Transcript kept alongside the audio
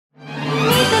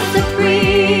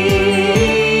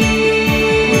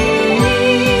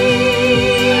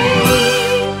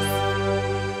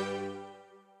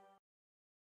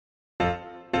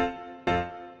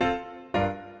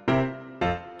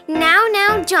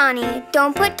Connie.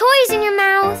 Don't put toys in your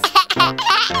mouth.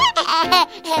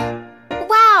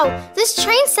 Wow, this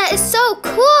train set is so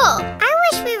cool. I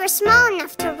wish we were small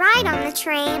enough to ride on the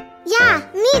train. Yeah,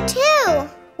 me too.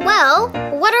 Well,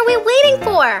 what are we waiting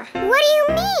for? What do you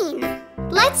mean?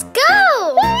 Let's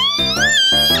go!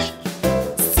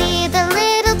 See the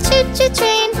little choo-choo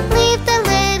train leave the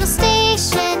little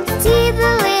station. See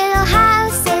the little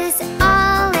houses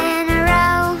all in a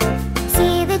row.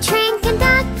 See the train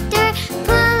conductor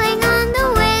pulling on the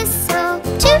whistle.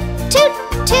 Toot, toot,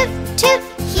 toot, toot,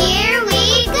 here we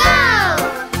go!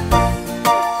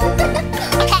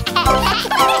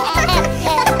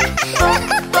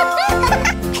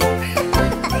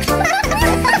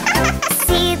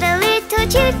 See the little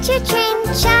choo-choo train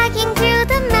chugging through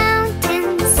the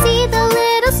mountains. See the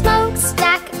little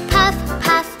smokestack puff,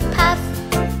 puff, puff.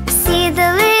 See the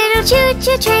little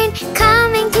choo-choo train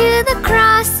coming to the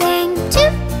crossing.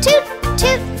 Toot, toot,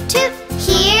 toot, toot,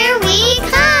 here we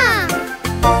come!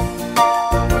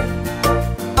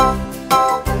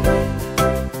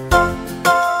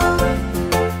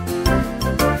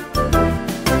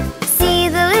 See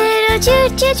the little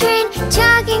choo-choo train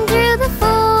chugging through the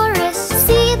forest.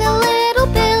 See the little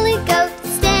billy goat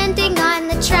standing on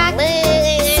the track.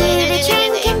 See the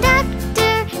train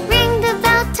conductor ring the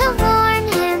bell to warn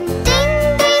him. Ding,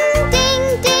 ding, ding,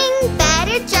 ding,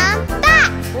 better jump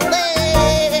back.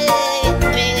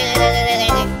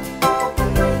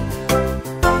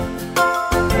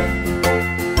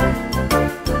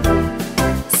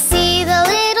 See the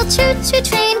little choo-choo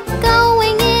train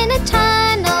going in a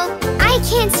tunnel. I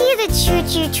can't see the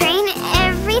choo-choo train.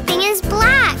 Everything is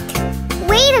black.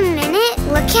 Wait a minute.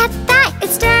 Look at that.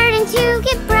 It's starting to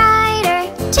get brighter.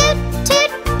 Toot,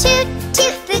 toot, toot,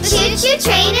 toot. The choo-choo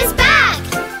train is back.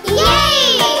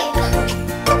 Yay!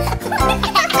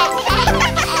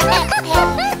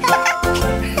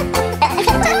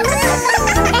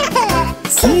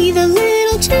 See the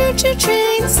little choo-choo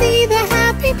train, see the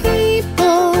happy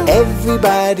people.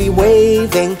 Everybody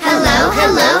waving. Hello,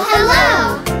 hello,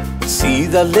 hello. See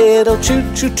the little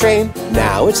choo-choo train,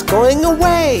 now it's going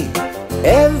away.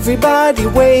 Everybody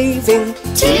waving.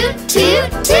 Toot,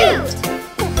 toot, toot.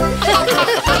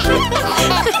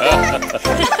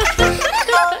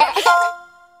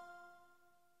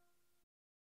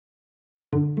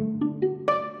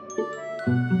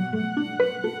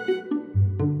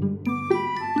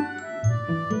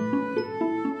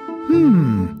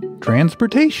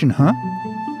 Transportation, huh?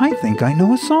 I think I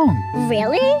know a song.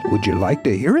 Really? Would you like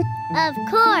to hear it? Of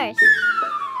course.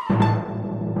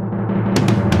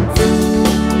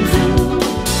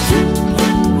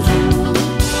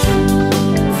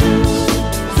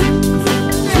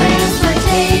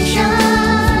 Transportation,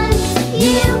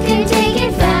 you can take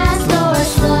it fast or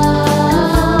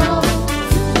slow.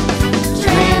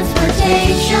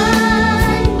 Transportation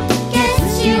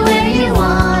gets you where you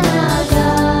wanna go.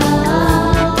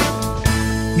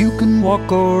 You can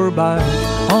walk or bike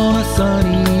on a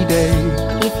sunny day,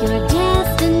 If your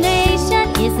destination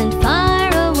isn't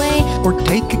far away, or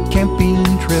take a camping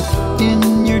trip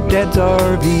in your dad's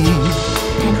RV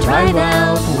and drive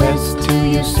out west to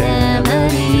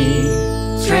Yosemite.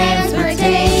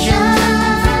 Transportation,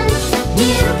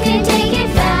 you can take it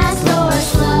fast or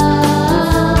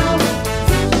slow.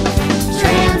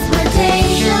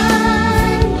 Transportation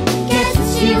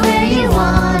gets you where you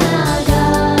wanna go.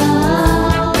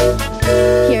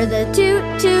 Hear the toot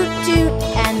toot toot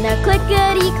and the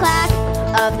clickety-clack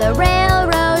of the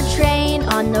railroad train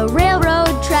on the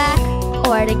railroad track.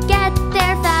 Or to get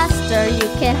there faster, you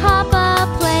can hop a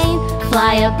plane,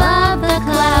 fly above the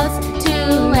clouds to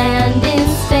land in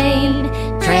Spain.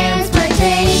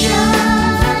 Transportation,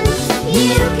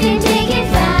 you can take it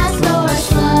fast or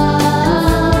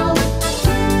slow.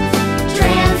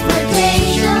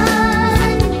 Transportation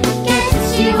gets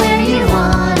you where you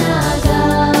wanna go.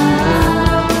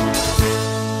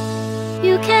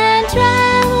 You can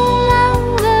travel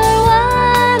over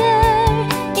water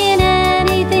in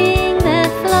anything that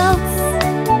floats,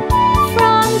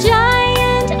 from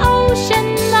giant ocean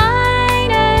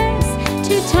liners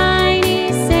to tiny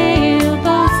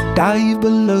sailboats. dive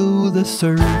below the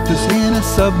surface in a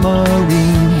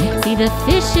submarine. See the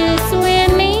fishes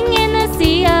swimming in the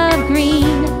sea of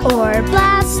green, or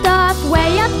blast off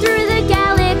way up through the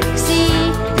galaxy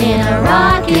in a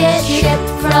rocket ship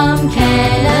from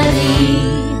Kennedy.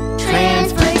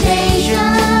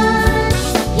 Transportation,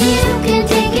 you can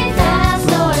take it fast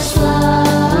or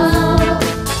slow.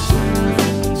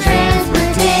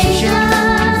 Transportation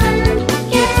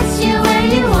gets you where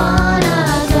you wanna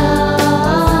go.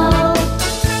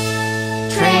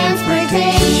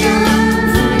 Transportation,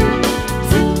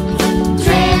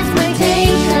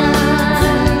 transportation.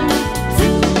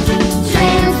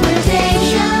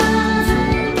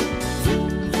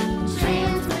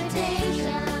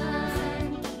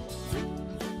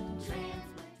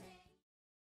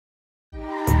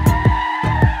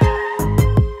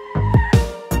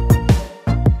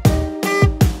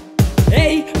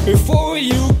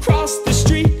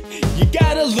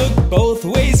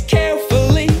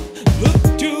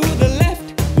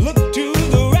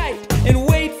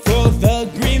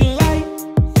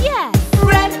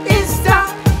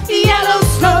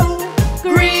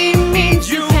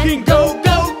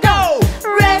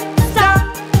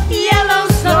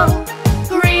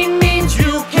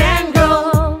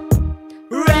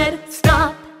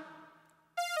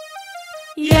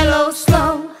 Yellow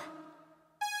slow.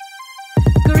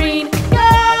 Green go.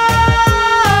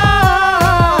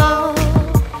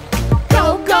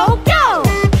 Go, go, go.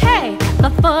 Hey,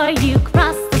 before you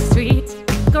cross the street,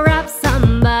 grab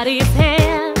somebody's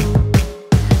hand.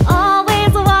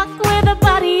 Always walk with a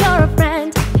buddy or a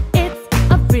friend. It's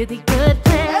a really good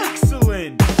plan.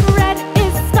 Excellent! Red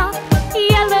is stop,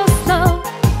 yellow slow.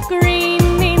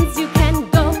 Green means you can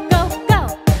go, go,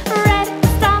 go. Red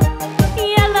stop,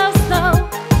 yellow slow.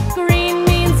 Green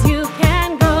means you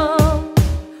can go.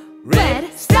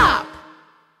 Red stop,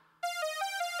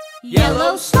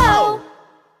 yellow slow.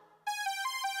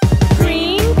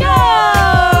 Green go.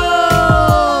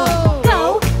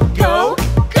 Go, Go,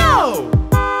 go!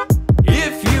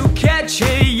 If you catch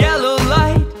a yellow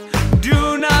light,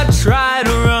 do not try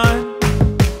to run.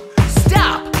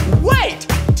 Stop! Wait!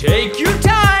 Take your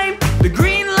time. The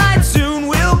green light soon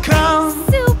will come.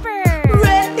 Super!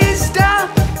 Red is stop,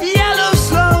 yellow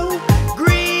slow.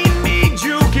 Green means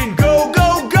you can go,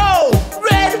 go, go.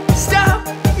 Red stop,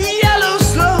 yellow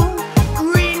slow.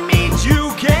 Green means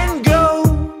you can go.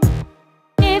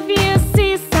 if you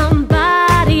see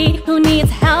somebody who needs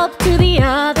help to the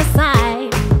other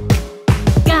side,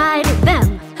 guide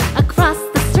them across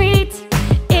the street.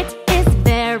 It is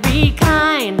very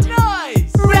kind.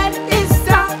 Nice! Red is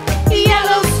stop,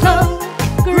 yellow slow.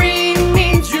 Green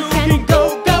means you can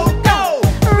go, go, go.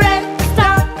 Red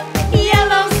stop,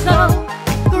 yellow slow.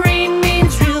 Green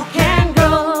means you can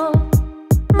go.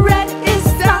 Red is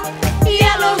stop,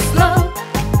 yellow slow.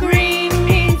 Green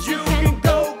means you can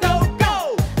go, go,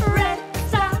 go. Red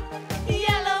stop,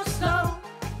 yellow slow.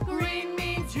 Green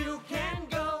means you can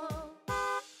go.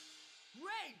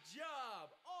 Great job!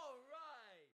 All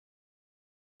right!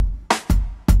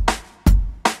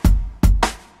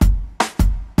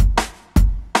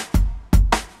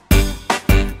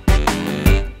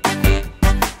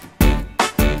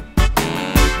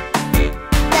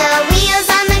 The wheels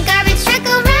on the garbage truck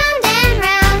go round and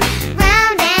round,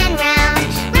 round and round,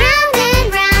 round and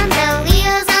round. The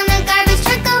wheels on the garbage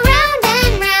truck go round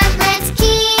and round. Let's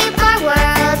keep our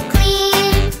world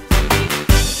clean.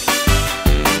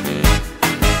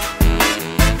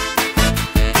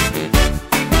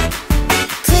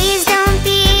 Please don't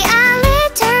be a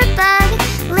litter bug,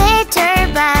 litter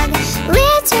bug,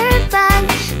 litter bug.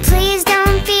 Please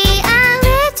don't be a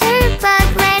litter bug.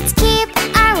 Let's keep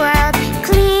our world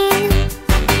clean.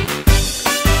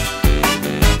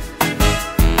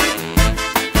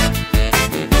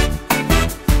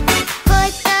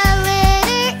 Put the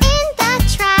litter in the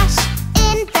trash,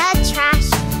 in the trash,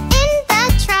 in the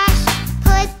trash.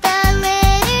 Put the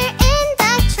litter in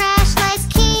the trash. Let's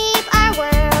keep our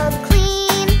world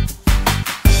clean.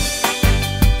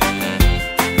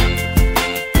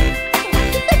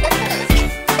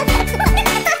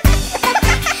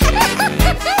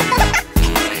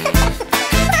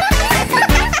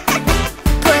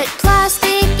 Put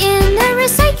plastic in the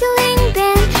recycling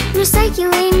bin,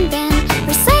 recycling bin,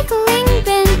 recycling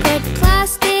bin. Put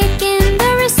plastic in the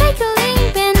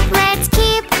recycling bin. Let's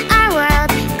keep our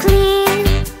world clean.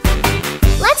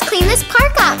 Let's clean this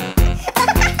park up.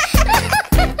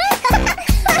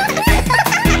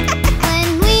 When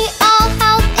we all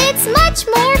help, it's much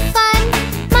more fun,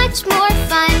 much more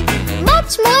fun,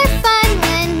 much more fun.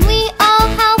 When we all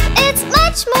help, it's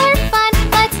much more fun.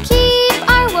 Let's keep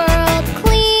our world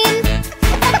clean.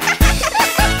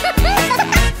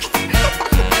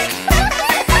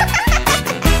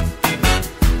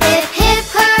 Hip hip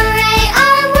hooray,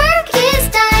 our work is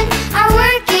done, our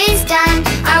work is done,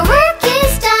 our work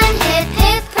is done. Hip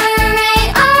hip hooray,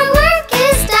 our work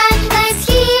is done. Let's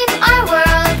keep our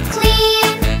world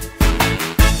clean.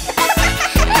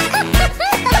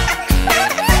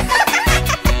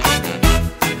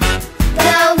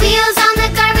 The wheels on the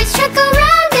garbage truck go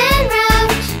round and round,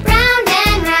 round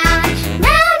and round,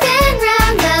 round and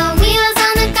round. The wheels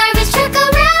on the garbage truck go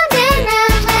round and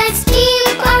round. Let's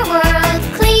keep our world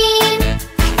clean.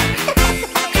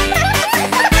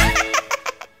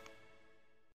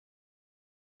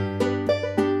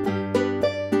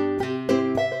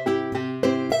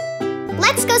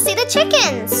 Let's go see the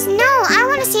chickens. No, I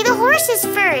want to see the horses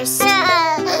first.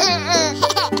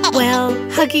 Well,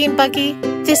 Huggy and Buggy,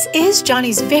 this is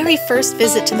Johnny's very first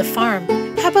visit to the farm.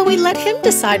 How about we let him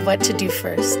decide what to do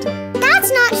first?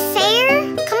 That's not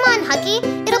fair. Come on, Huggy.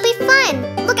 It'll be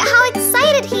fun. Look at how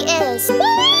excited he is.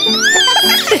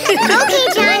 Okay,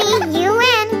 Johnny, you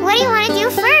win. What do you want to do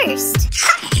first?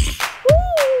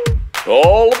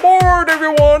 All aboard,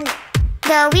 everyone!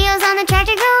 The wheels on the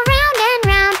tractor go round and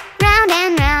round, round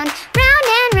and round, round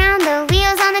and round. The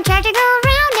wheels on the tractor go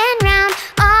round and round,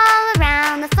 all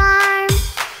around the farm.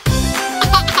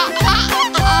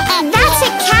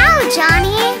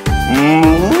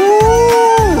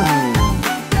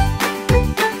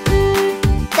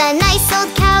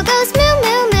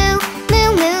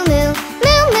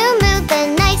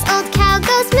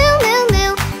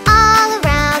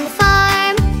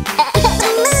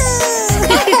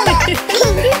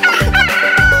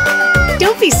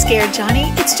 there,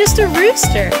 Johnny. It's just a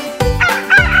rooster.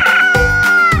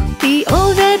 The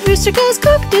old red rooster goes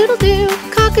cock-a-doodle-doo,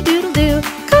 cock-a-doodle-doo,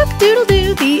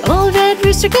 cock-a-doodle-doo. The old red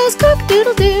rooster goes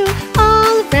cock-a-doodle-doo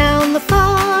all around the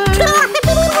farm.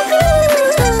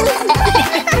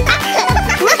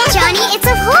 Look, Johnny, it's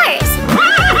a horse.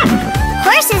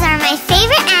 Horses are my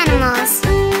favorite animals.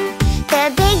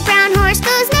 The big brown horse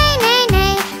goes neigh, neigh,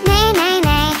 neigh, neigh, neigh,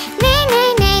 neigh, neigh,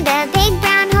 neigh, neigh. The big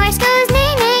brown horse goes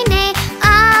neigh, neigh, neigh,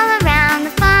 all around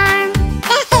the farm.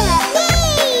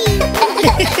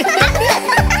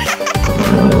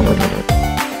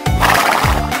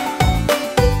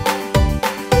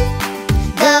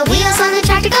 The wheels on the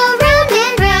tractor go round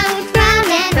and round, round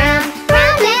and round,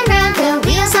 round and round. The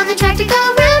wheels on the tractor go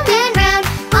round and round,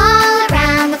 all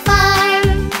around the farm.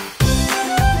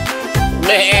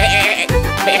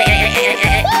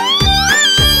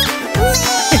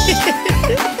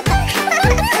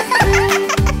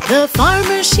 The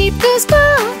farmer's sheep goes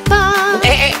baa baa.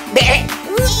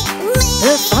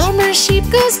 The farmer's sheep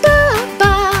goes baa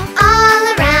baa. All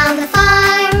around the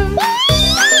farm.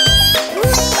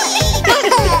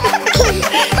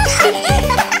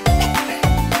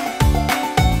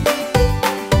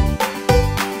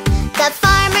 The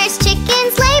farmer's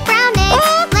chickens lay brown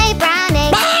eggs, lay brown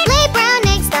eggs, lay brown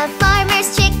eggs. The farmer's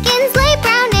chickens lay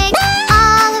brown eggs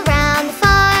all around the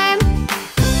farm.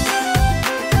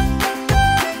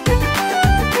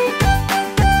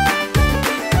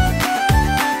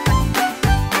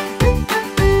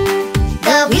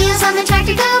 The wheels on the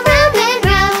tractor go round and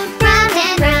round, round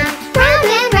and round, round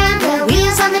and round. The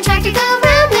wheels on the tractor go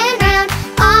round and round,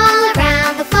 all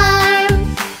around the farm,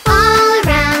 all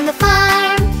around the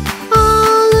farm.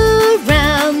 All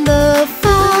around the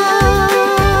farm.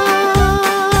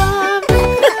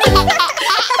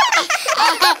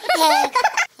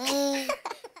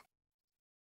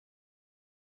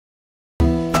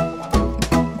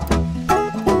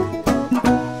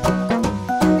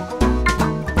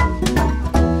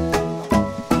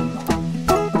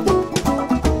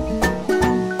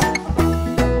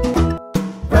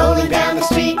 Rolling down the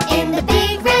street in the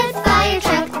big red fire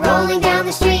truck. Rolling down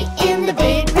the street in the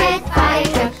big red fire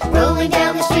truck. Rolling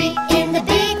down the street in the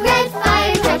big red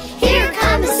fire truck. Here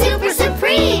come the Super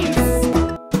Supremes.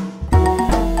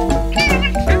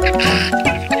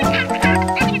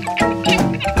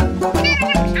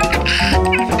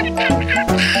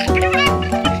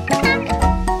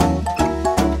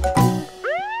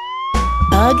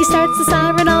 Buggy starts the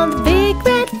siren on the big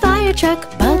red fire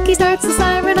truck. Buggy starts the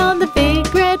siren on the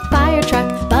big red fire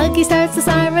truck. Buggy starts the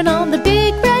siren on the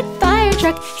big red fire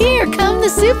truck. Here come the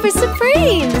Super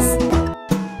Supremes.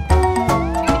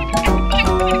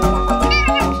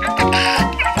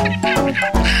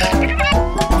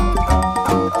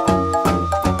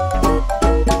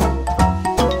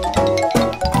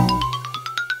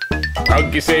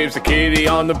 Huggy saves the kitty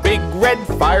on the big red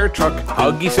fire truck.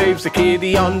 Huggy saves the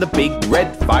kitty on the big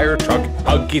red fire truck.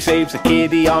 Huggy saves the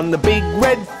kitty on the big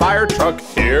red fire truck.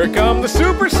 Here come the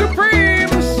Super Supremes.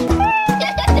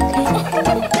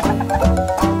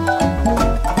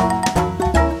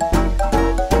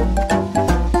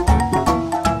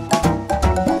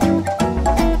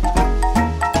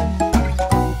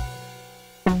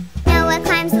 Noah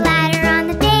climbs the ladder on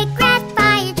the big red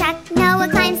fire truck. Noah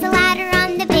climbs the ladder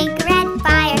on the big red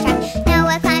fire truck.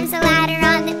 Noah climbs the ladder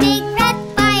on the big red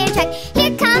fire truck.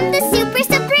 Here come the Super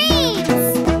Supremes.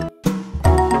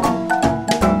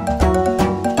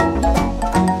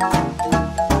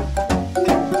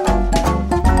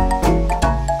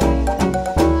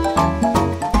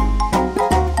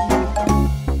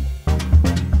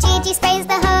 Gigi sprays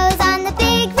the hose on the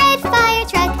big red fire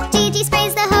truck. Gigi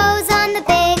sprays the hose on the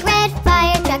big red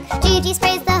fire truck. Gigi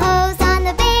sprays the hose on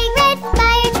the big red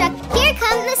fire truck. Here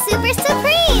come the Super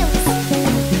Supremes.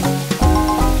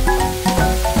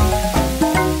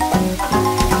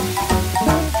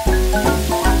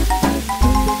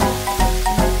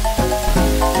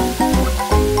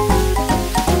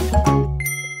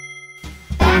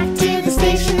 Back to the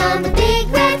station on the big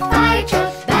red fire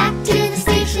truck. Back to the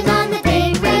station on the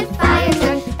big red fire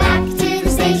truck. Back to the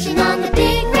station on the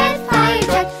big red fire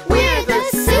truck. We're the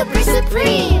Super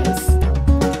Supremes.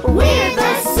 We're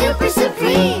the Super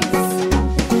Supremes.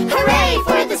 Hooray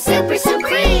for the Super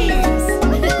Supremes.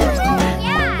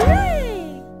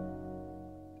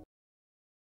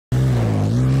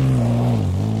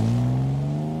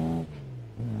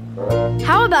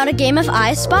 How about a game of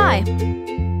I Spy?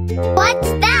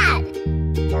 What's that?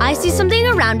 I see something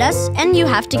around us, and you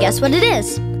have to guess what it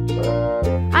is.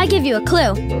 I give you a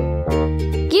clue.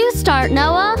 You start,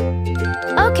 Noah.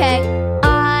 Okay.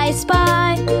 I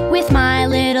spy with my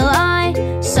little eye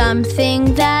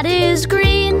Something that is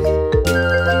green.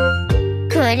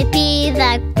 Could it be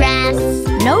the grass?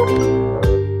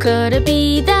 Nope. Could it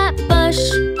be that bush?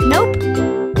 Nope.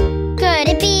 Could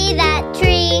it be that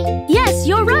tree? Yes,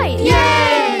 you're right.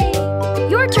 Yay!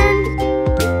 Your turn.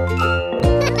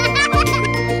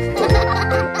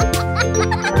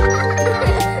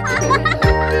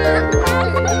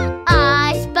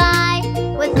 I spy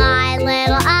with my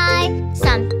little eye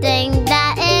something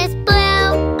that is blue.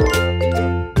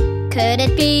 Could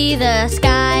it be the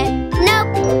sky?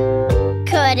 Nope.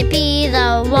 Could it be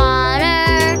the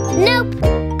water? Nope.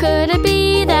 Could it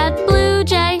be that blue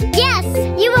jay? Yes,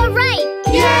 you were right.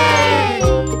 Yay!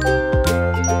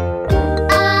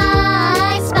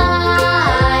 I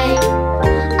spy.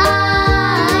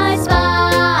 I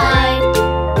spy.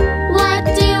 What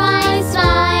do I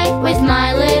spy with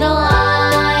my little eye?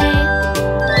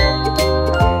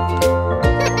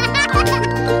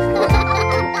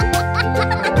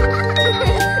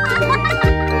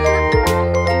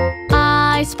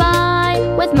 I spy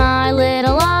with my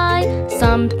little eye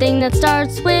something that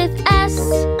starts with S.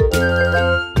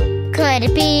 Could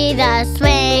it be the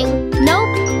swing?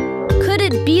 Nope. Could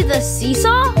it be the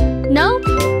seesaw? Nope.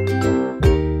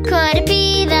 Could it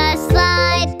be the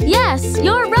slide? Yes,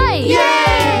 you're right.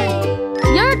 Yay!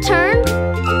 Your turn.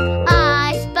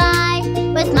 I spy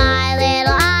with my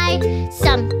little eye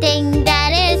something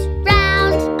that is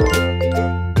round.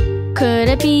 Could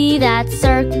it be that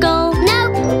circle?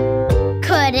 Nope.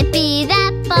 Could it be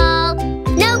that ball?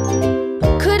 Nope.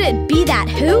 Could it be that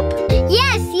hoop?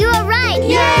 Yes, you are right.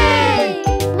 Yay!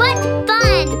 What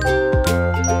fun!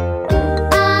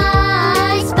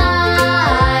 I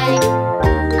spy.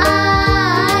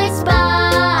 I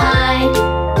spy.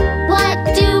 What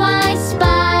do I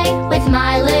spy with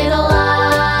my little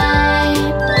eye?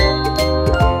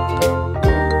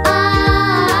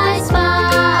 I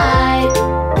spy.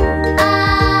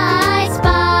 I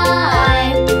spy.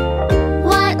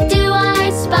 What do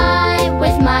I spy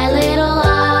with my little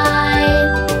eye?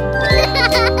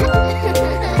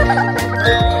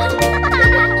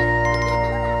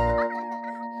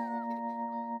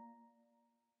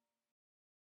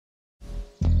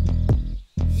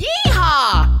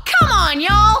 Yeehaw! Come on,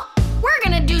 y'all! We're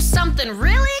gonna do something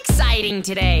really exciting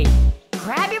today.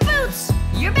 Grab your boots,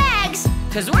 your bags,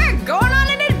 cause we're going on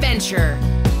an adventure.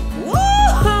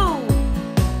 Woohoo!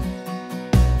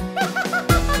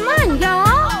 Come on,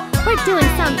 y'all! We're doing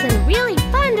something really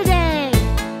fun today.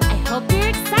 I hope you're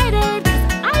excited, 'cause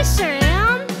I sure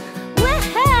am.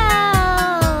 Woohoo!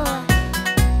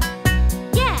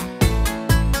 Yeah!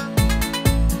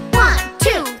 1,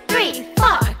 2, 3,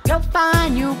 4. Go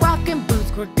find your walking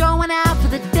boots, we're going out for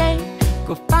the day.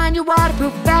 Go find your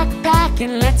waterproof backpack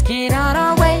and let's get on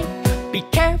our way. Be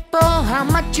careful how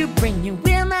much you bring, you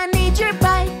will not need your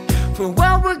bike. For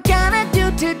what we're gonna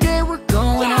do today, we're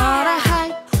going on a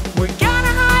hike. We're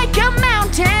gonna hike a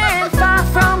mountain far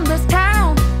from this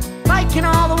town, biking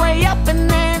all the way up and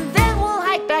then we'll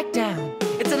hike back down.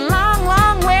 It's a long,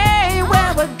 long way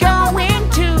where we're going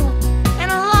to,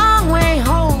 and a long way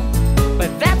home,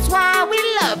 but that's why we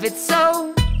love it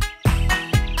so.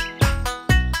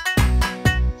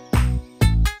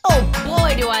 Oh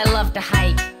boy, do I love to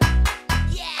hike.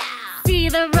 See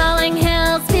the rolling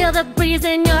hills, feel the breeze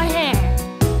in your hair.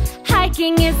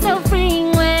 Hiking is so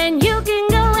freeing when you can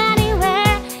go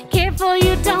anywhere. Careful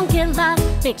you don't get lost,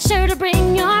 make sure to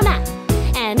bring your map.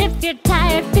 And if you're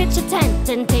tired, pitch a tent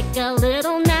and take a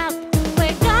little nap.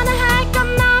 We're gonna hike a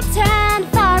mountain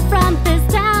far from this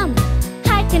town,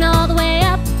 hiking all the way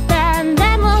up and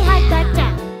then we'll hike back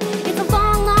down. It's a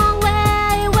long, long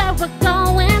way where we're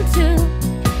going to,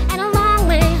 and a long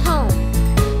way home,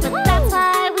 but that's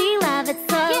why we love it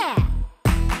so. Yeah.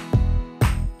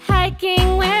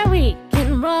 Hiking where we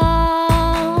can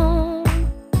roam.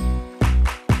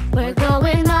 We're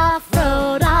going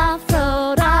off-road,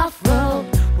 off-road, off-road.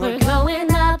 We're going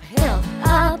uphill,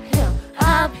 uphill,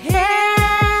 uphill.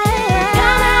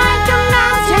 Gonna hike a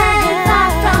mountain far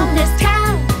from this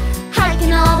town,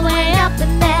 hiking all the way up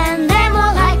and then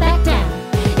we'll hike back down.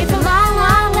 It's a long,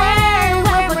 long way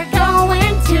where we're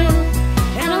going to,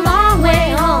 and a long way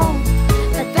home,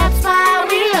 but that's why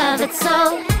we love it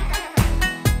so.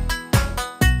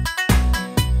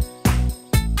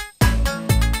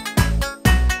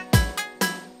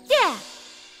 Yeah!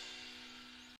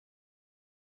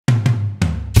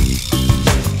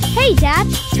 Hey, Dad,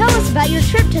 tell us about your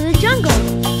trip to the jungle.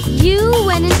 You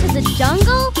went into the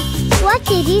jungle? What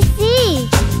did you see?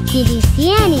 Did you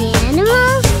see any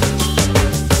animals?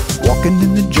 Walking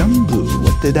in the jungle,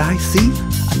 what did I see?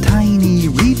 A tiny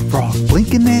reed frog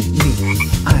blinking at me.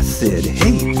 I said,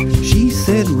 hey, she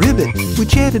said, really? ribbit. We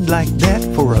chatted like that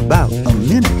for about a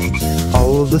minute.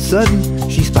 All of a sudden,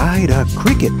 she spied a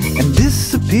cricket and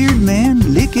disappeared,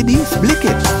 man,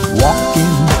 lickety-splicket.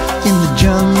 Walking in the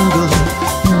jungle,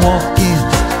 walking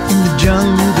in the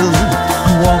jungle,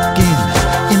 walking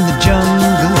in the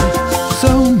jungle.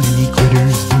 So many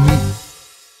critters to meet.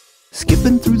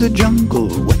 Skipping through the jungle,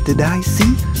 what did I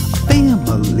see? A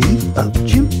family of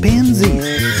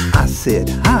chimpanzees. I said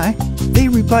hi, they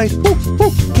replied whoop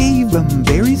whoop. Gave them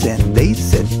berries and they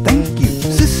said thank you.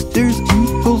 Sisters,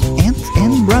 uncles, aunts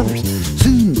and brothers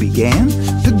soon began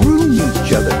to groom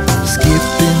each other.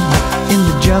 Skipping in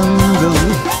the jungle,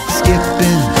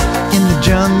 skipping in the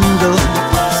jungle,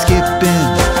 skipping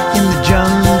in the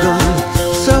jungle.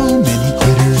 So many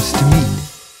critters to meet.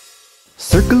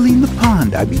 Circling the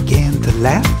pond, I began to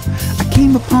laugh. I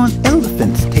came upon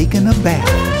elephants taking a bath.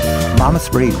 Mama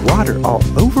sprayed water all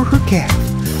over her calf.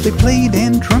 They played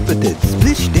and trumpeted,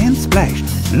 splished and splashed.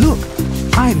 Look,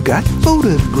 I've got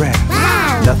photographs.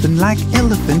 Wow! Nothing like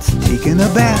elephants taking a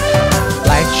bath.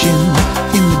 Splashing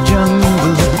in the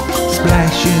jungle,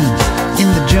 splashing in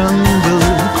the jungle,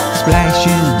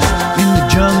 splashing in the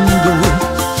jungle.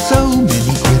 So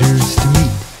many critters to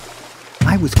meet.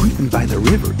 I was creeping by the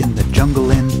river in the jungle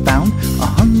and found a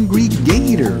hungry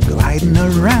gator gliding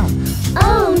around.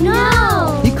 Oh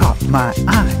no! He caught my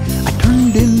eye. I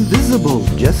turned invisible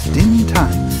just in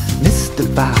time.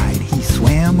 Mystified, he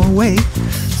swam away,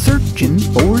 searching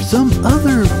for some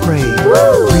other prey.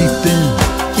 Woo! Creeping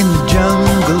in the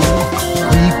jungle,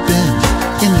 creeping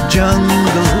in the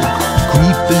jungle,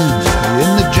 creeping in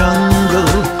the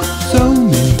jungle. So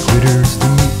many critters to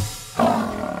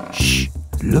meet. Shh,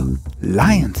 look,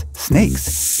 lions, snakes,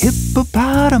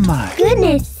 hippopotami.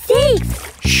 Goodness sakes!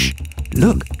 Shh,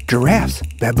 look, giraffes,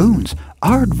 baboons,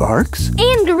 aardvarks.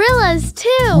 And gorillas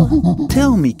too!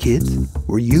 Tell me, kids,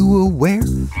 were you aware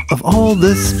of all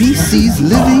the species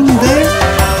living there?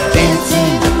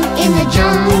 Dancing in the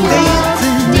jungle,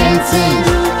 Dancing, dancing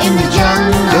in the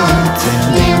jungle, dancing,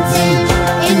 dancing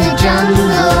in the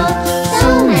jungle. So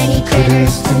many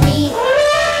critters to meet.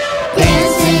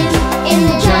 Dancing in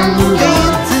the jungle,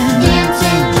 dancing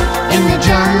in the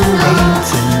jungle,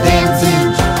 dancing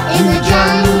in the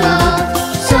jungle.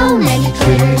 So many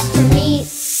critters to meet.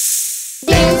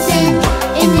 Dancing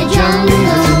in the jungle,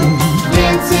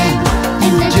 dancing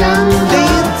in the jungle,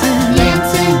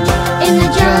 dancing in the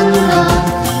jungle.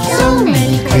 So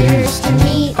many critters to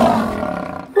meet.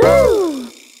 Woo!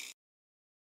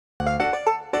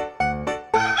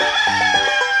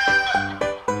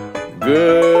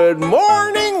 Good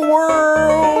morning,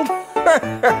 world!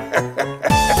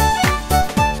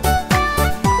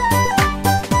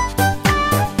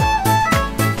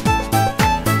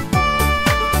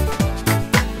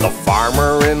 The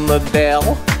farmer in the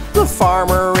dell, the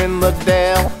farmer in the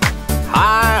dell.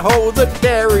 Hi-ho the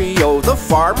dairy-o, the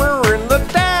farmer in the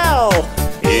dell.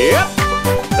 Yep,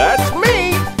 that's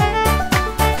me.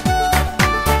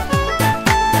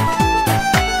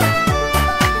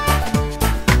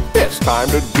 It's time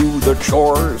to do the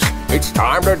chores. It's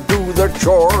time to do the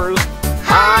chores.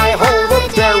 Hi-ho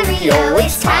the dairy-o,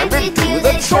 it's time to do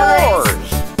the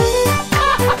chores.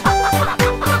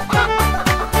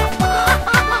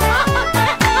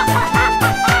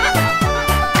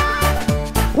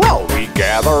 Well, we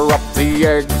gather up the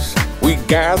eggs. We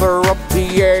gather up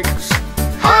the eggs.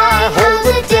 Hi-ho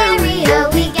the dairy-o,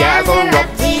 we gather up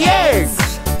the eggs.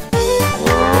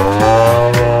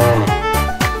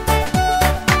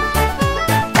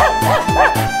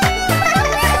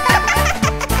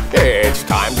 It's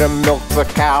time to milk the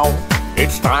cow.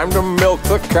 It's time to milk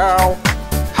the cow.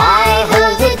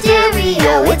 Hi-ho the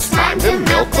dairy-o, it's time to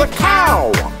milk the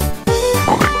cow.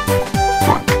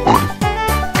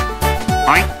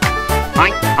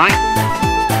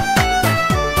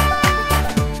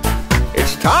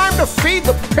 It's time to feed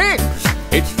the pigs.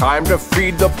 It's time to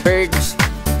feed the pigs.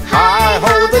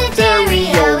 Hi-ho the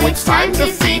dairy-o, it's time to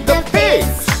feed the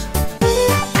pigs.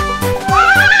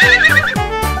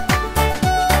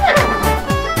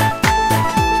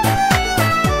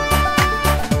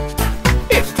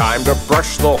 It's time to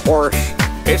brush the horse.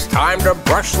 It's time to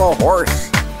brush the horse.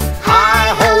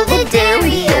 Hi-ho the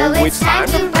dairy-o, it's time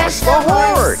to brush the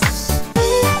horse.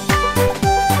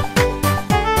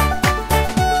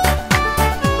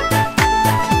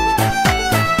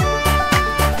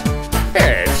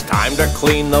 It's time to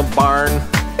clean the barn.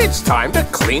 It's time to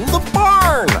clean the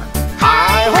barn.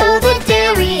 Hi-ho the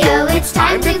dairy-o, it's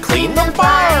time to clean the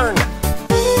barn.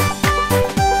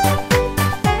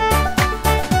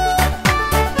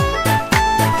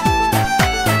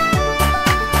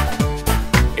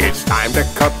 It's time to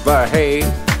cut the hay.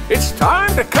 It's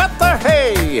time to cut the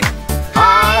hay.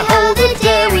 Hi-ho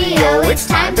Daddy-o, it's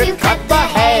time to cut the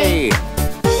hay.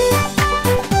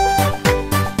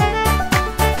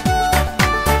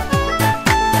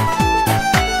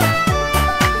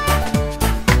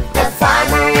 The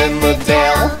farmer in the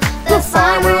dell, the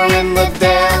farmer in the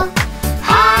dell.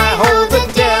 Hi-ho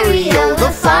the dairy-o,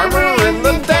 the farmer in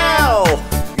the dell.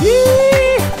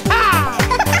 Yee-haw!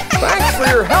 Thanks for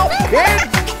your help, kids.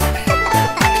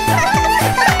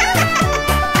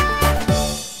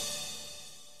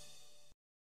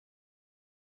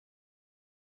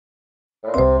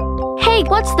 Hey,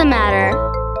 what's the matter?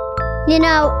 You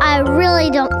know, I really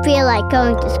don't feel like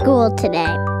going to school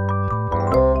today.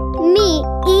 Me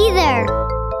either.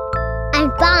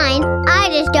 I'm fine, I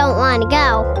just don't want to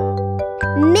go.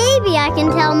 Maybe I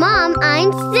can tell Mom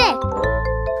I'm sick.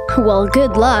 Well,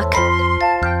 good luck.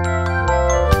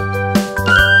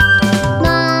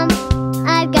 Mom,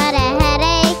 I've got a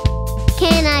headache.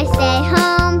 Can I stay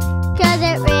home? 'Cause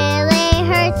it really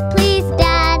hurts. Please,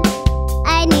 Dad,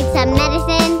 I need some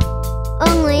medicine.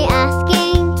 Only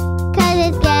asking, 'cause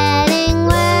it's getting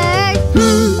worse.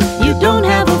 You don't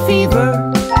have a fever.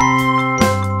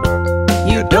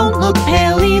 You don't look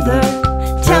pale either.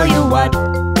 Tell you what,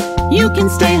 you can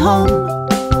stay home,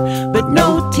 but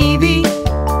no TV,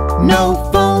 no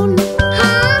phone.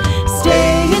 Huh?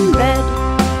 Stay in bed,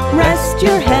 rest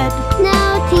your head.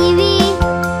 No TV,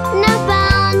 no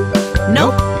phone.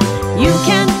 Nope, you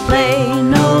can't play,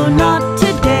 no, not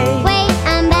today. Wait,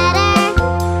 I'm better.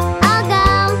 I'll go.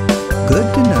 Good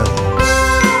to know.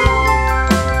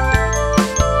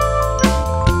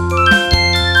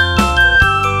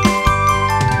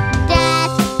 Dad,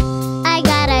 I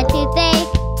got a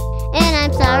toothache, and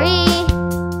I'm sorry.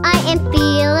 I am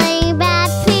feeling bad.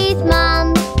 Please,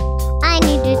 Mom, I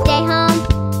need to stay home.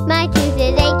 My tooth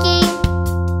is aching,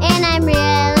 and I'm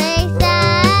really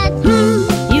sad.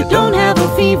 You don't have a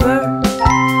fever.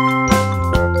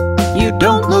 You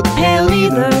don't look pale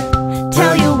either.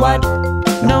 Tell you what,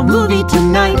 no movie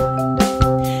tonight,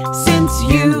 since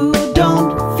you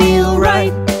don't feel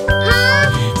right. Huh?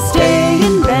 Stay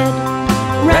in bed,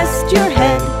 rest your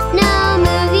head. No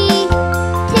movie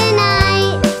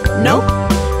tonight. Nope,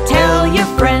 tell your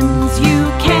friends you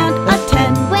can't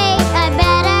attend. Wait, I'm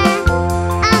better.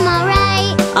 I'm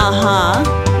alright. Uh-huh.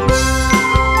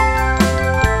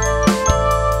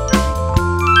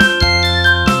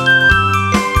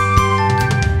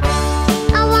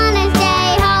 I wanna stay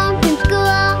home from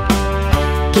school.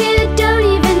 Kid, don't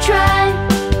even try.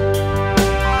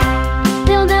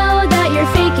 They'll know that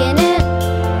you're faking it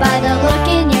by the look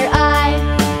in your eye.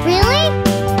 Really?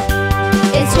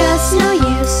 It's just no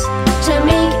use to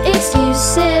make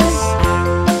excuses.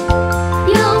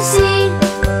 You'll see.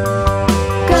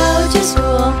 Go to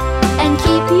school and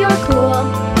keep your cool.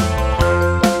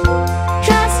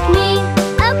 Trust me,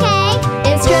 Okay.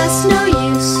 it's just no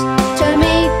use to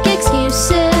make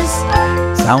excuses.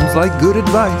 Sounds like good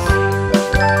advice.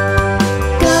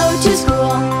 Go to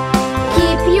school,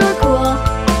 keep your cool.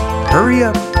 Hurry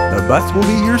up, the bus will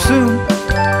be here soon.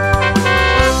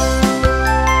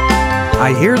 I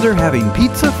hear they're having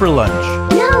pizza for lunch.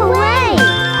 No way!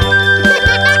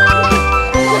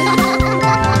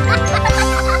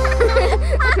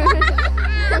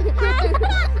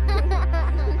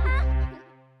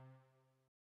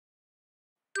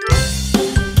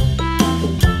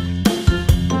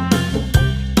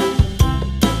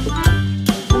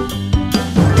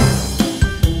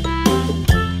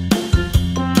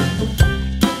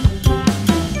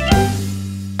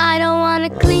 I don't want to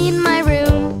clean my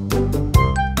room.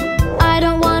 I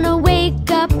don't want to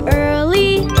wake up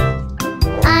early.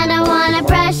 I don't want to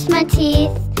brush my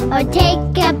teeth or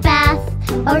take a bath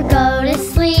or go to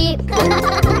sleep.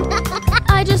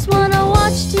 I just want to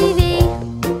watch TV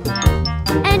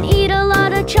and eat a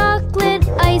lot of chocolate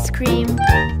ice cream.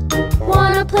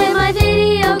 Want to play my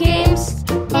video games.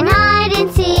 And hide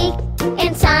and seek,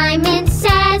 and Simon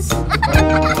Says. I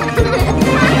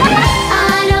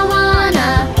don't wanna,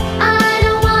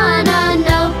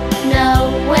 no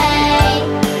way.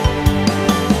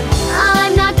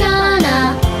 I'm not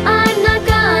gonna,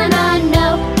 no,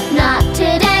 not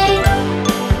today.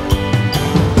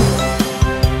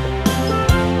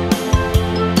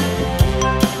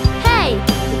 Hey!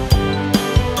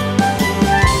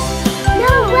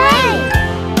 No way!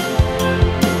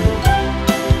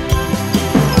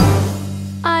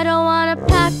 I don't wanna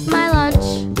pack my lunch.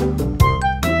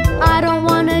 I don't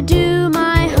wanna do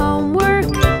my homework.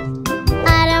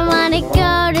 I don't want to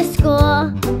go to school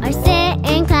or sit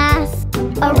in class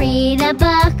or read a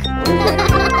book.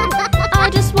 I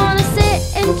just wanna sit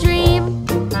and dream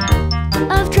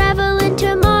of traveling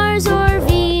to Mars or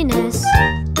Venus.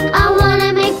 I want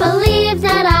to make believe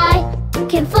that I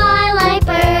can fly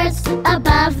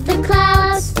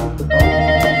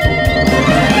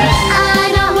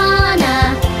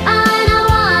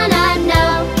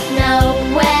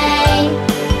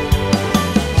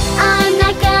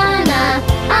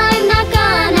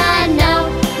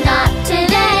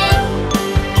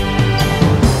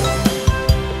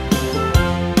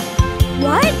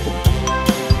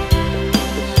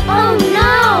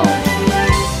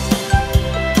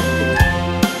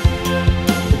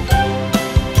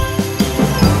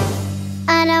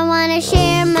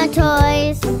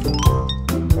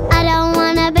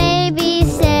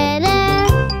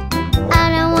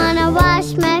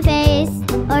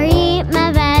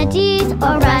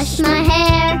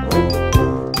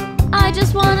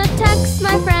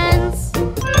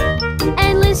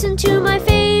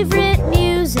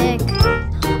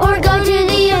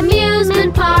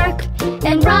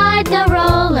ride the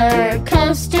roller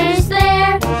coasters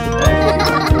there.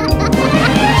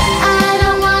 I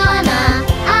don't wanna,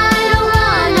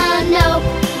 nope,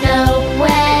 no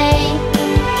way.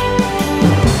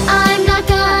 I'm not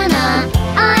gonna,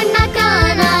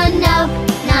 nope,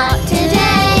 not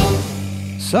today.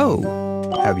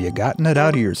 So, have you gotten it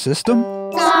out of your system?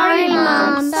 Sorry,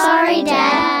 Mom. Sorry,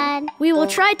 Dad. We will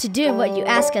try to do what you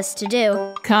ask us to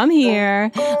do. Come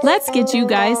here. Let's get you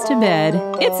guys to bed.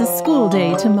 It's a school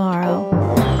day tomorrow.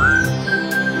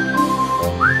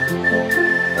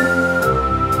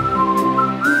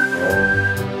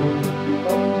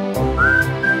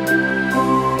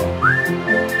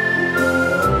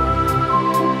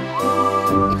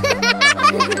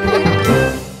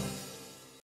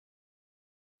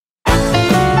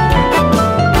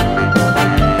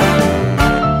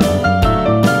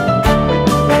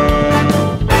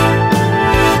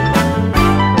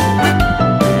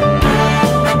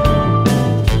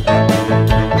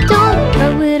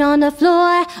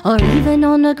 Or even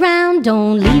on the ground.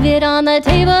 Don't leave it on the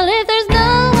table if there's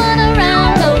no one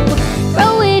around. No,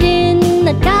 throw it in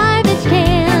the garbage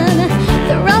can.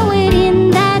 Throw it in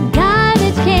that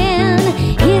garbage can.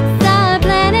 It's our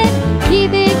planet,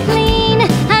 keep it clean.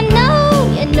 I know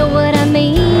you know what I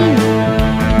mean.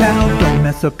 Now don't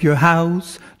mess up your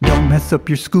house, don't mess up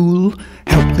your school.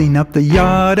 Help clean up the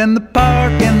yard and the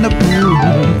park and the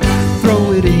pool.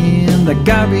 Throw it in the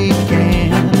garbage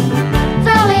can.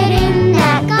 Throw it in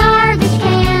that garbage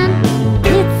can.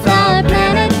 It's our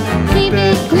planet, keep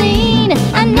it clean.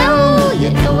 I know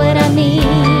you know what I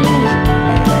mean.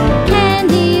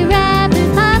 Candy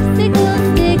wrappers, popsicle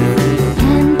sticks,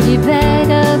 empty bag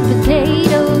of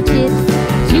potato chips,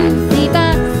 juicy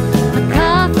box, a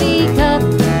coffee cup.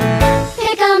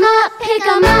 Pick 'em up, pick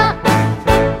 'em up.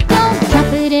 Don't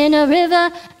drop it in a river,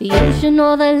 the ocean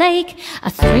or the lake, a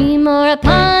stream or a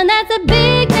pond. That's a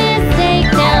big mistake.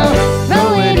 Now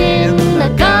throw it in the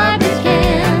garbage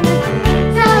can.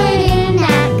 Throw it in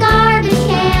that garbage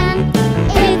can.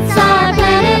 It's our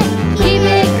planet, keep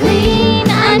it clean.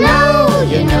 I know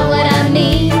you know what I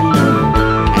mean.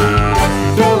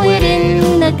 Throw it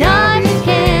in the garbage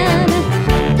can.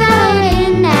 Throw it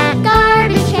in that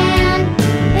garbage can.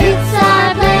 It's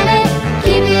our planet,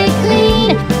 keep it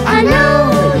clean. I know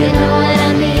you know what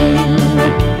I mean.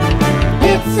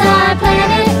 It's our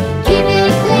planet, keep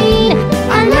it clean.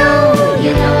 I know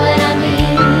you know what I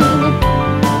mean.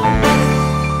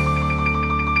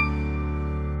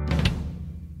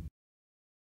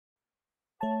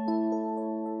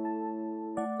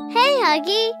 Hey,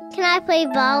 Huggy, can I play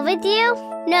ball with you?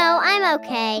 No, I'm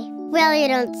okay. Well, you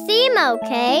don't seem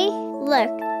okay.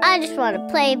 Look, I just want to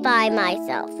play by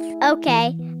myself.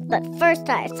 Okay, but first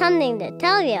I have something to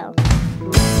tell you.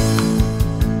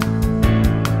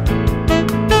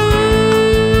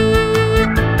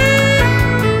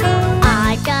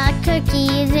 I got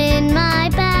cookies in my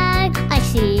bag. I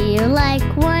see you like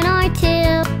one or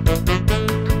two.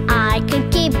 I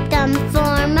could keep them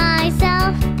for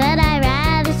myself, but I'd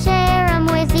rather share them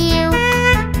with you.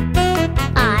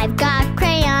 I've got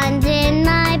crayons in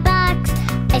my box.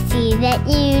 I see that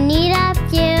you need a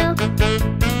few.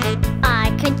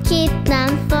 I could keep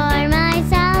them for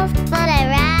myself, but I'd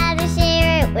rather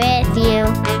share it with you.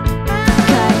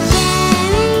 'Cause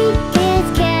sharing is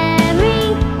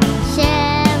caring,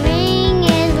 sharing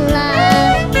is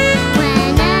love.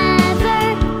 Whenever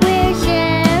we're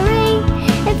sharing,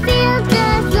 it feels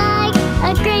just like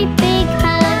a great big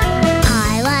hug.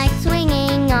 I like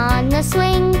swinging on the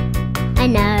swing. I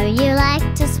know you like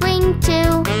to swing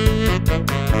too.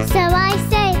 So I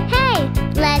say, hey,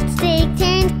 let's take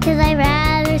turns, 'cause I'd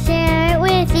rather share it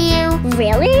with you.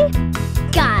 Really?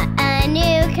 Got a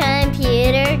new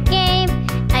computer game.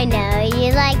 I know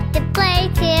you like to play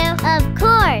too. Of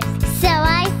course. So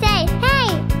I say, hey,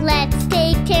 let's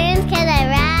take turns, 'cause I'd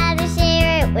rather share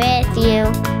it with you.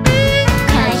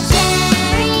 'Cause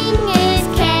sharing is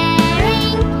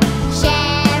caring,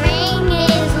 sharing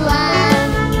is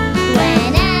love.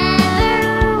 Whenever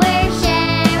we're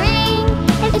sharing,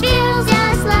 it feels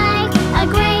just like a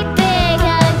great big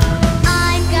hug.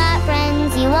 I've got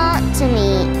friends you want to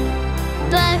meet,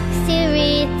 books to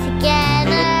read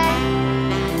together.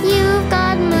 You've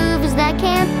got moves that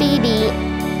can't be beat.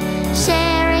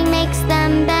 Sharing makes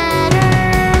them better.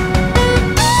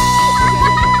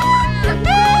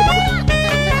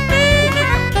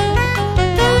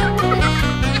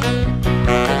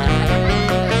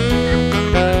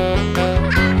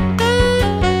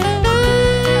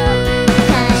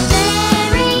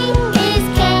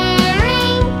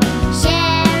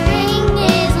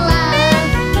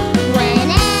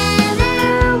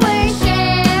 Whenever we're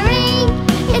sharing,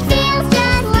 it feels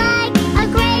just like a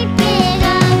great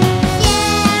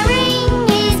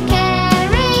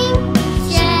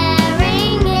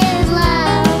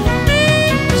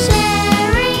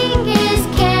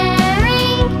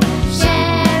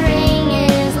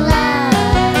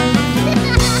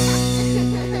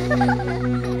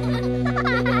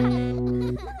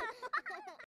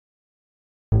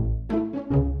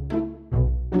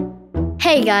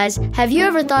Hey guys, have you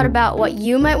ever thought about what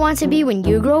you might want to be when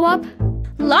you grow up?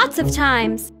 Lots of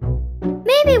times.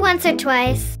 Maybe once or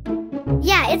twice.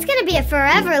 Yeah, it's gonna be a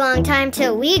forever long time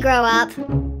till we grow up.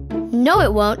 No,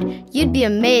 it won't. You'd be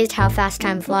amazed how fast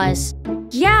time flies.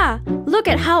 Yeah, look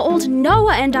at how old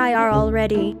Noah and I are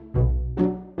already.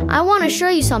 I want to show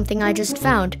you something I just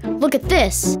found. Look at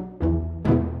this.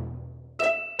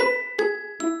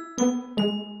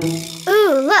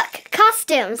 Ooh, look,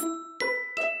 costumes.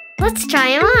 Let's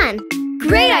try them on.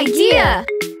 Great idea!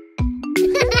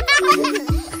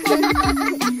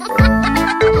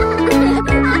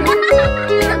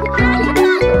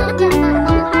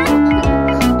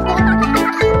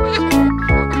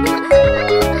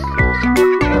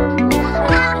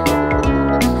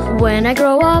 When I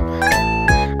grow up,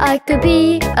 I could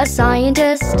be a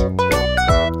scientist,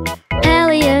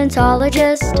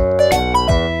 paleontologist,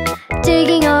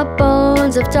 digging up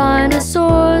bones of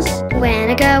dinosaurs.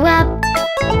 When I grow up,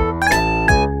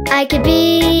 I could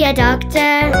be a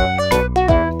doctor,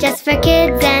 just for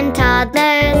kids and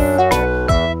toddlers.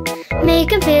 Make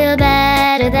them feel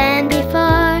better than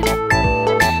before.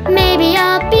 Maybe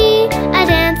I'll be a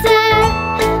dancer,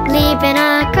 leaping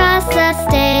across the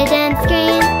stage and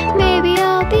screen. Maybe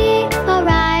I'll be a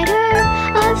writer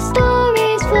of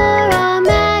stories for a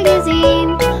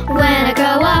magazine. When I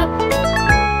grow up,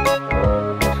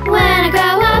 when I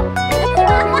grow up.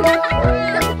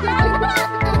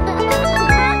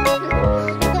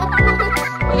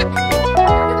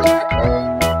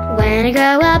 When I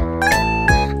grow up,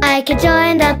 I could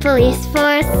join the police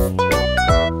force,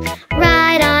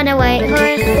 ride on a white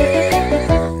horse.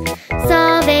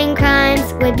 Solving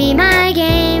crimes would be my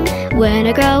game. When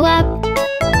I grow up,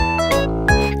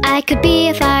 I could be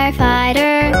a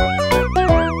firefighter,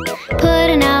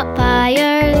 putting out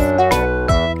fires,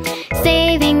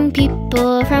 saving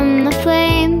people from the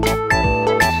flame.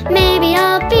 Maybe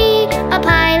I'll be a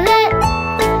pilot,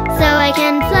 so I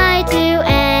can fly to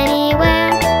anywhere.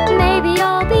 Maybe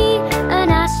I'll be an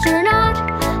astronaut,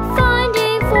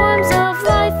 finding forms of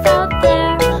life out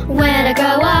there. When I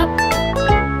grow up,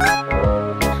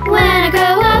 when I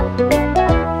grow up.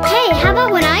 Hey, how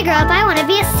about when I grow up, I want to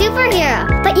be a superhero.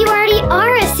 But you already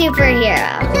are a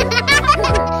superhero.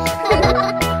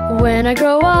 When I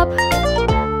grow up,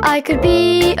 I could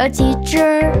be a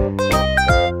teacher.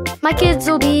 My kids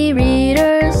will be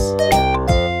readers,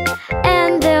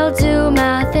 and they'll do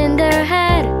math in their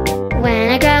head. When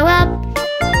I grow up,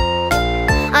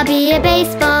 I'll be a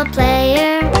baseball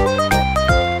player,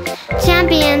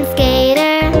 champion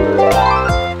skater,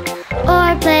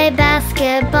 or play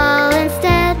basketball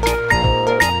instead.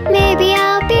 Maybe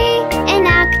I'll be an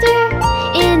actor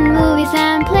in movies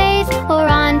and plays or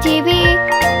on TV.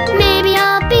 Maybe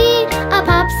I'll be a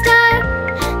pop star.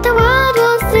 The world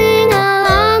will sing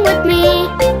along with me.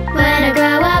 When I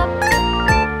grow up,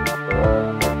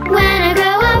 when I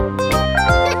grow up.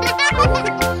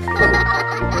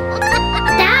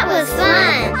 That was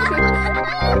fun.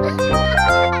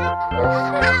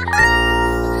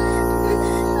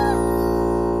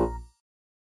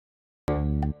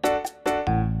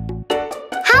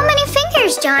 How many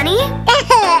fingers, Johnny?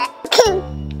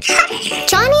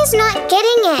 Johnny's not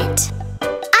getting it.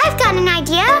 I've got an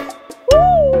idea.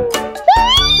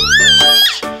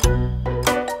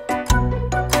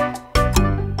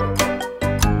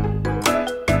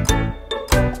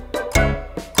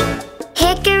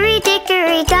 Hickory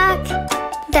dickory dock,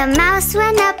 the mouse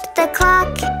went up the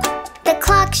clock. The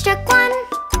clock struck 1.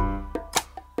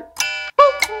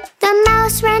 The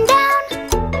mouse ran down.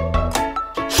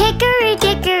 Hickory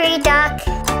dickory dock.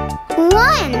 1.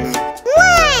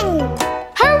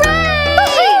 Hooray!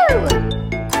 Woohoo!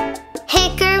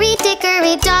 Hickory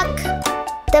dickory dock,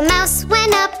 the mouse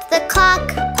went up the clock.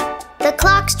 The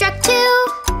clock struck 2.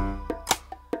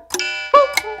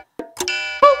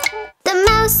 The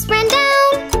mouse ran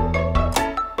down.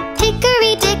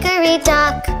 Hickory dickory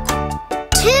dock.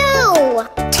 2.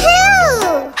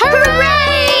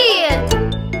 Hooray!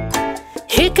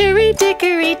 Hickory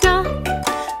dickory dock,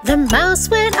 the mouse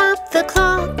went up the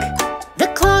clock. The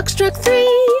clock struck 3.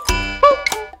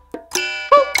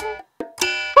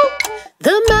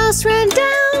 The mouse ran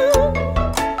down.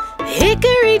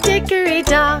 Hickory dickory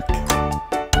dock.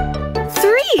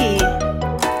 3.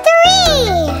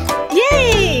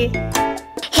 Yay!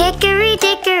 Hickory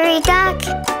dickory dock,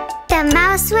 the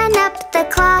mouse went up the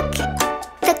clock.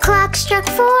 The clock struck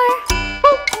 4.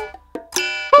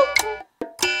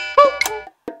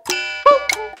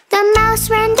 The mouse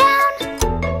ran down.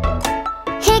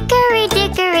 Hickory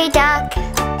dickory dock.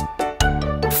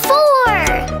 4.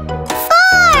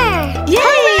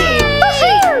 Yay!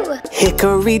 Woohoo!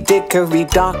 Hickory dickory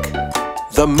dock,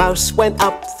 The mouse went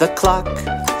up the clock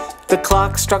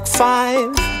struck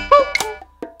 5.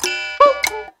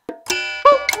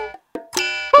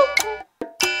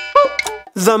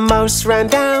 The mouse ran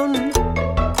down,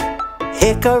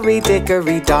 hickory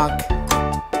dickory dock,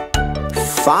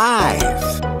 5.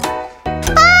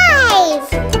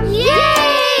 5!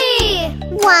 Yay!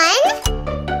 1,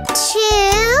 2,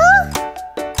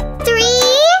 3,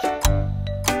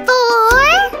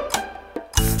 4,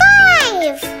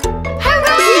 5!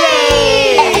 Hooray!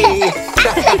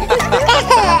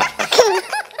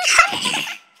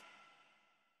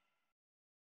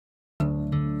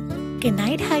 Good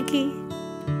night, Huggy.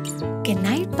 Good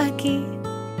night, Buggy.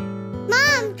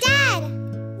 Mom, Dad,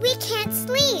 we can't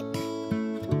sleep.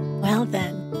 Well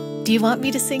then, do you want me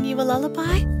to sing you a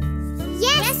lullaby?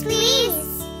 Yes,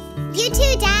 please. You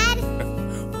too, Dad.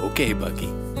 Okay, Buggy.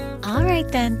 All right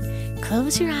then,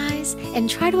 close your eyes and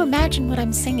try to imagine what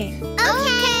I'm singing.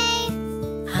 Okay.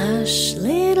 Hush,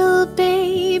 little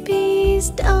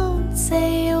babies, don't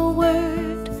say a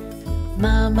word.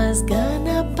 Mama's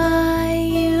gonna buy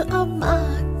you a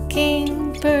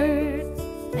mockingbird.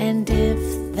 And if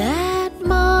that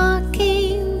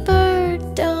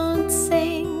mockingbird don't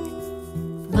sing,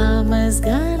 Mama's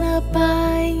gonna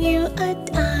buy you a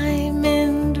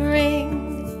diamond ring.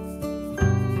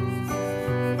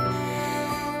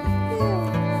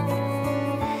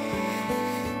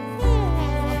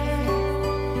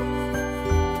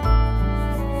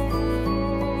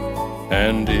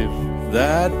 And if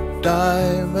that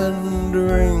diamond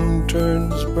ring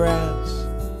turns brass,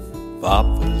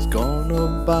 Papa's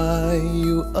gonna buy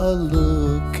you a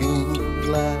looking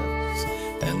glass.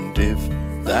 And if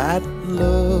that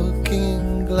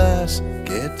looking glass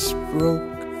gets broke,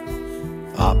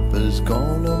 Papa's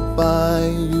gonna buy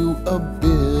you a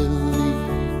billy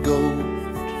goat.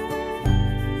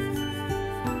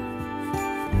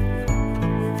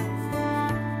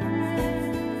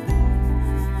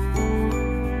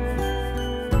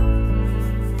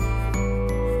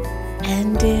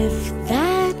 And if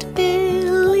that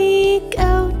billy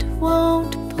goat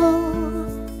won't pull,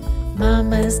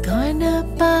 Mama's gonna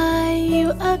buy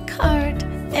you a cart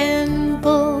and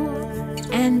bull.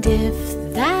 And if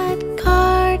that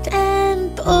cart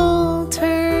and bull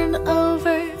turn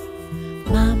over,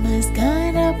 Mama's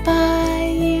gonna buy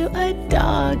you a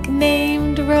dog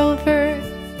named Rover.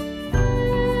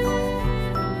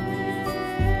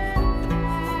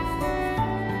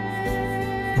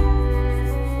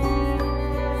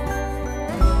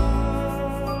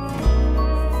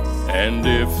 And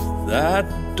if that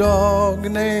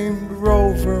dog named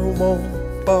Rover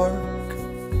won't bark,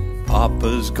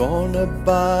 Papa's gonna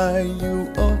buy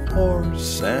you a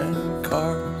horse and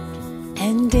cart.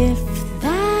 And if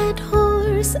that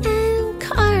horse and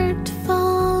cart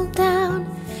fall down,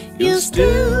 you'll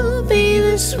still be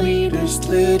the sweetest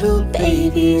little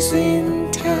babies in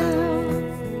town.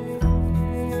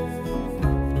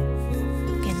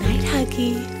 Good night,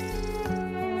 Huggy.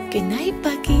 Good night,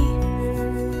 Buggy.